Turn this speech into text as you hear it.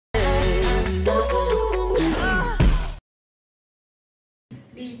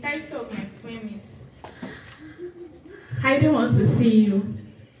The title of my poem is I Don't Want to See You.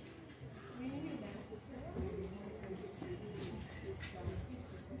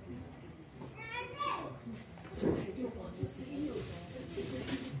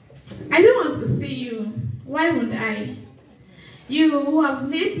 I don't want to see you. Why would I? You who have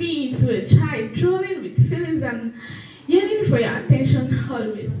made me into a child, drowning with feelings and yearning for your attention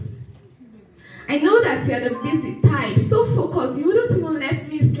always. I know that you are the busy type, so focused you wouldn't even let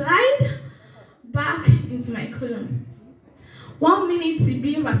me slide back into my column. 1 minute you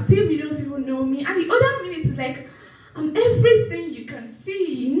behave as if you don't even know me, and the other minute is like I'm everything you can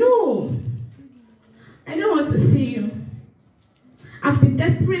see. No, I don't want to see you. I've been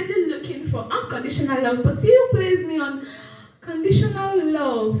desperately looking for unconditional love, but you place me on conditional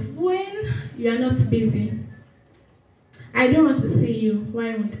love when you are not busy. I don't want to see you.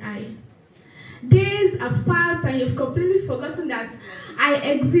 Why would I? Days have passed and you've completely forgotten that I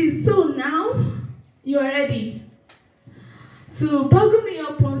exist. So now you're ready to boggle me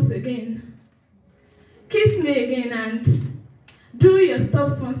up once again, kiss me again, and do your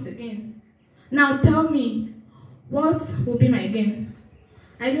stuff once again. Now tell me, what will be my game?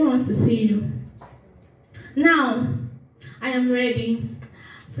 I don't want to see you. Now, I am ready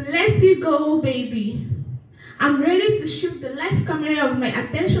to let you go, baby. I'm ready to shift the life camera of my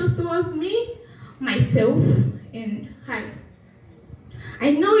attention towards me, myself, and I. I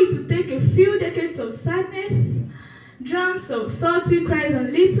know it will take a few decades of sadness, drums of salty cries,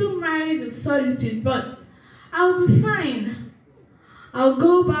 and little miles of solitude, but I'll be fine. I'll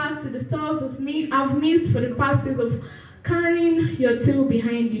go back to the stars of me I've missed for the past years of carrying your tail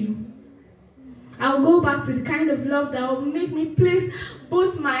behind you. I'll go back to the kind of love that will make me place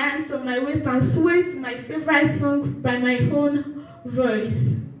both my hands on my waist and sway to my favorite songs by my own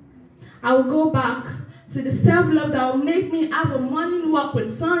voice. I'll go back to the self-love that will make me have a morning walk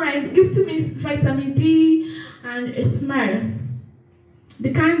with sunrise, gifting me vitamin D and a smile.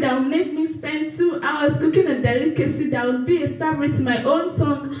 The kind that will make me spend 2 hours cooking a delicacy that will be a savory to my own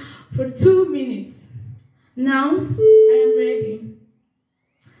tongue for 2 minutes. Now, I am ready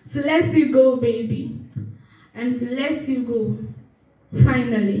to let you go, baby, and to let you go,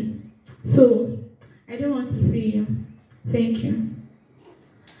 finally. So, I don't want to see you. Thank you.